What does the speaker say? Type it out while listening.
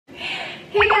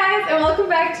and welcome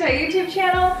back to my YouTube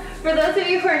channel. For those of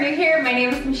you who are new here, my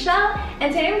name is Michelle,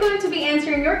 and today I'm going to be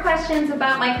answering your questions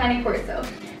about my cane corso.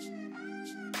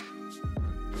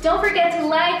 Don't forget to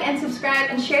like and subscribe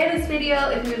and share this video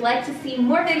if you would like to see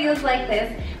more videos like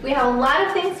this. We have a lot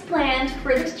of things planned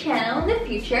for this channel in the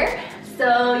future,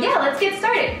 so yeah, let's get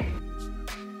started.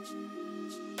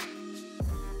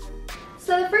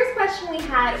 So the first question we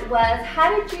had was,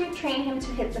 how did you train him to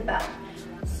hit the bell?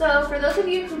 So for those of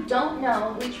you who don't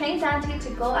know, we train Dante to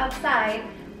go outside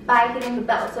by hitting the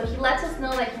bell. So he lets us know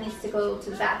that he needs to go to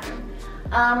the bathroom.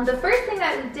 The first thing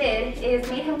that we did is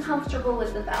made him comfortable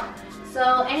with the bell.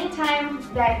 So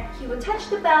anytime that he would touch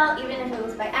the bell, even if it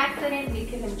was by accident, we'd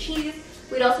give him cheese.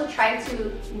 We'd also try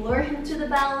to lure him to the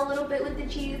bell a little bit with the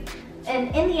cheese.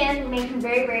 And in the end, we made him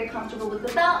very, very comfortable with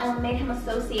the bell, and we made him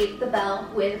associate the bell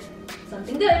with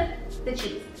something good, the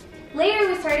cheese. Later,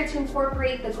 we started to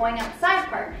incorporate the going outside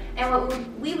part, and what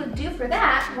we would do for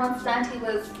that, once Dante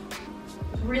was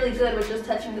really good with just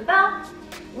touching the bell,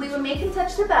 we would make him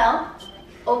touch the bell,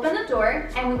 open the door,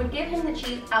 and we would give him the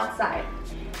cheese outside.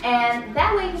 And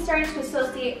that way he started to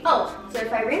associate, oh, so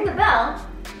if I ring the bell,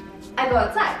 I go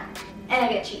outside, and I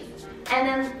get cheese. And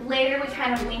then later we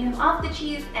kind of weaned him off the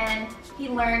cheese, and he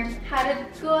learned how to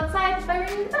go outside by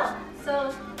ringing the bell.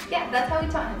 So yeah, that's how we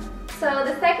taught him. So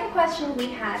the second question we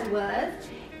had was,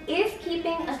 is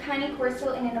keeping a cane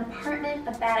corso in an apartment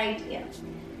a bad idea?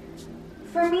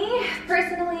 For me,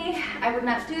 personally, I would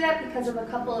not do that because of a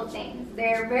couple of things.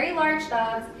 They're very large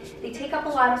dogs, they take up a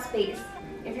lot of space.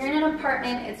 If you're in an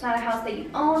apartment, it's not a house that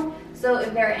you own, so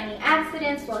if there are any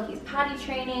accidents while he's potty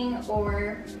training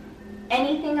or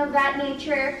anything of that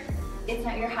nature, it's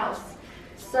not your house.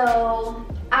 So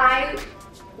I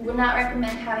would not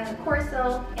recommend having a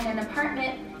corso in an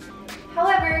apartment.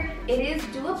 However, it is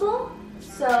doable,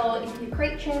 so if you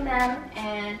crate train them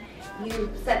and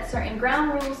you set certain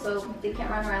ground rules so they can't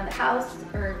run around the house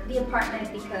or the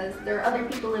apartment because there are other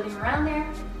people living around there,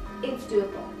 it's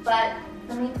doable. But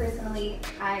for me personally,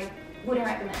 I wouldn't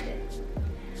recommend it.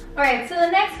 Alright, so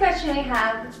the next question we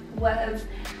have was,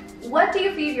 what do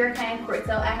you feed your cane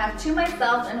corso? I have two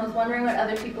myself and was wondering what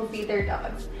other people feed their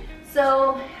dogs.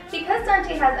 So because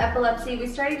Dante has epilepsy, we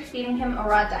started feeding him a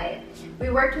raw diet. We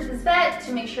worked with his vet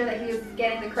to make sure that he was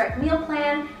getting the correct meal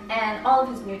plan and all of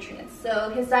his nutrients.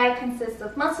 So his diet consists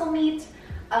of muscle meat,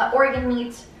 organ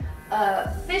meat,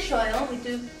 fish oil. We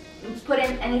do put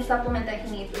in any supplement that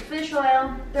he needs with fish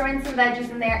oil, throw in some veggies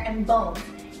in there, and bones.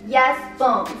 Yes,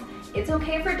 bones. It's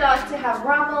okay for dogs to have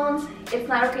raw bones. It's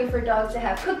not okay for dogs to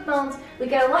have cooked bones. We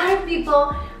get a lot of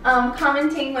people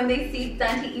commenting when they see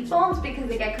Dante eat bones because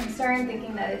they get concerned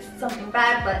thinking that it's something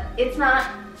bad, but it's not.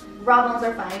 Raw bones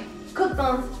are fine. Cooked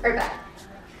bones are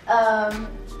bad.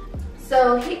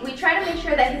 So we try to make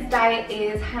sure that his diet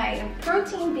is high in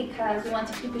protein because we want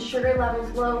to keep his sugar levels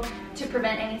low to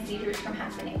prevent any seizures from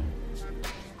happening.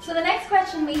 So the next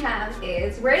question we have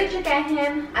is, where did you get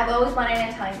him? I've always wanted an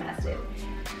Italian Mastiff.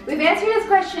 We've answered this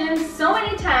question so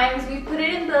many times. We've put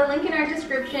it in the link in our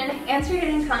description, answered it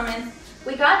in comments.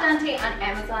 We got Dante on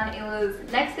Amazon. It was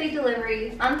next day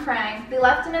delivery on Prime. They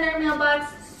left him in our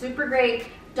mailbox, super great.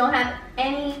 Don't have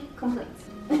any complaints.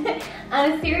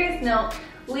 On a serious note,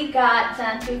 we got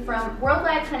Dante from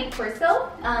Worldwide Cane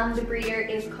Corso. The breeder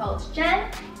is called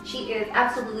Jen. She is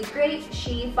absolutely great.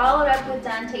 She followed up with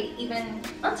Dante even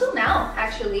until now,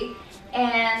 actually.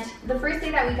 And the first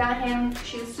day that we got him,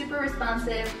 she was super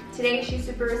responsive. Today, she's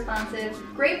super responsive.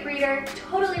 Great breeder,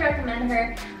 totally recommend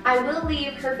her. I will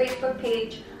leave her Facebook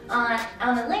page on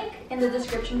a link in the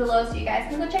description below so you guys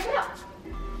can go check it out.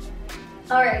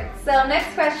 Alright, so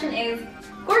next question is,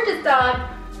 gorgeous dog,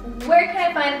 where can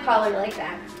I find a collar like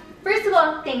that? First of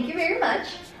all, thank you very much.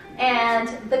 And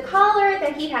the collar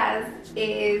that he has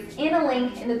is in a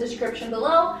link in the description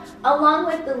below, along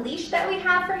with the leash that we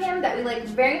have for him that we like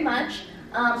very much.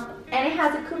 And it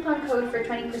has a coupon code for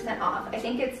 20% off. I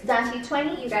think it's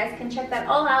Dante20. You guys can check that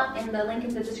all out in the link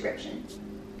in the description.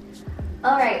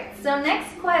 Alright, so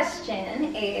next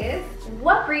question is,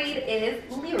 what breed is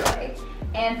Leroy?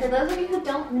 And for those of you who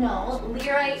don't know,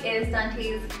 Leroy is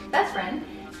Dante's best friend.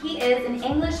 He is an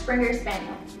English Springer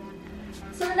Spaniel.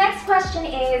 So the next question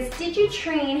is, did you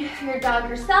train your dog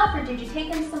yourself or did you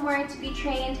take him somewhere to be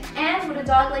trained? And would a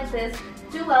dog like this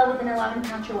do well with an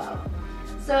 11-pound Chihuahua?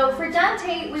 So for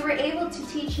Dante, we were able to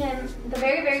teach him the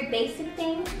very, very basic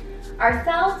things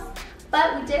ourselves,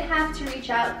 but we did have to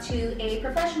reach out to a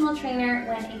professional trainer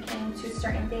when it came to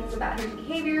certain things about his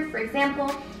behavior. For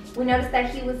example, we noticed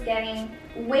that he was getting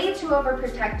way too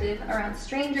overprotective around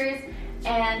strangers,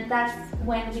 and that's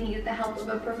when we needed the help of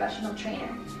a professional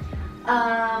trainer.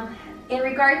 In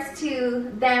regards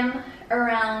to them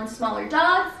around smaller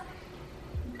dogs,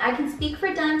 I can speak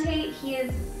for Dante. He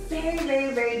is very,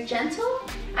 very, very gentle.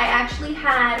 I actually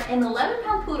had an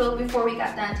 11-pound poodle before we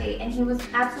got Dante, and he was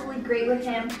absolutely great with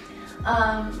him.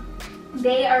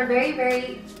 They are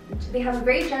they have a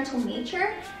very gentle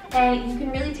nature, and you can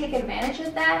really take advantage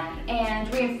of that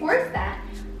and reinforce that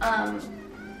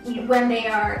when they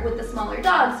are with the smaller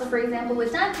dogs. So for example,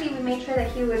 with Dante, we made sure that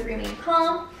he would remain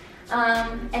calm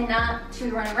and not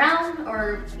to run around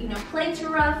or play too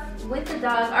rough with the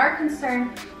dog. Our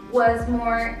concern was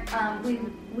more,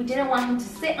 we didn't want him to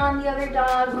sit on the other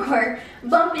dog or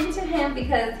bump into him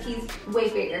because he's way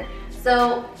bigger.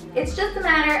 So it's just a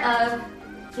matter of,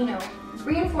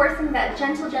 reinforcing that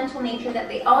gentle nature that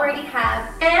they already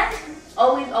have, and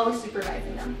always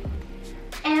supervising them.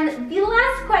 And the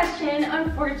last question,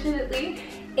 unfortunately,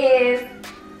 is,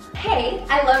 hey,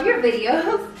 I love your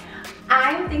videos.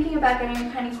 I'm thinking about getting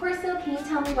a Cane Corso. Can you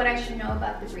tell me what I should know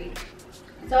about the breed?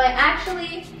 So I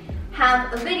actually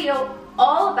have a video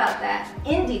all about that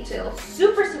in detail,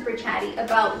 super chatty,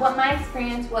 about what my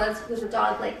experience was with a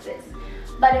dog like this.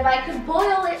 But if I could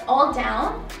boil it all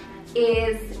down,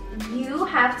 is you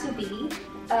have to be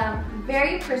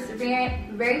very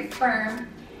perseverant, very firm,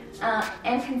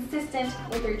 and consistent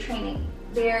with your training.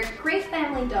 They're great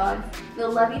family dogs.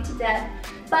 They'll love you to death,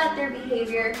 but their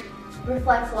behavior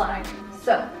reflects a lot on you.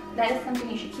 So that is something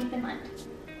you should keep in mind.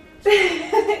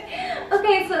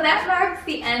 Okay, so that marks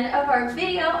the end of our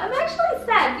video. I'm actually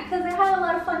sad because I had a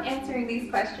lot of fun answering these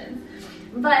questions.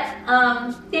 But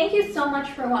thank you so much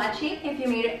for watching if you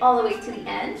made it all the way to the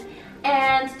end.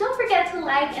 And don't forget to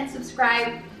like and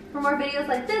subscribe for more videos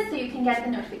like this so you can get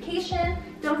the notification.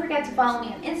 Don't forget to follow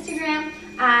me on Instagram.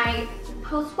 I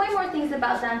post way more things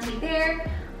about Dante there.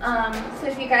 So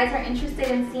if you guys are interested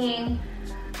in seeing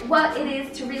what it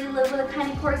is to really live with a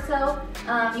Cane Corso,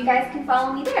 you guys can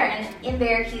follow me there. And in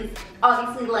there, he's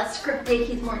obviously less scripted,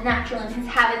 he's more natural in his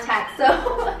habitat.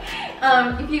 So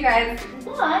if you guys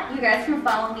want, you guys can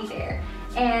follow me there.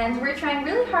 And we're trying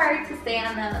really hard to stay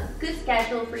on a good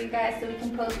schedule for you guys so we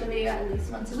can post a video at least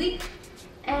once a week.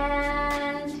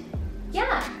 And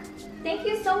yeah, thank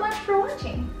you so much for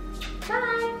watching.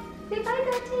 Bye. Say bye,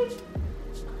 Dante.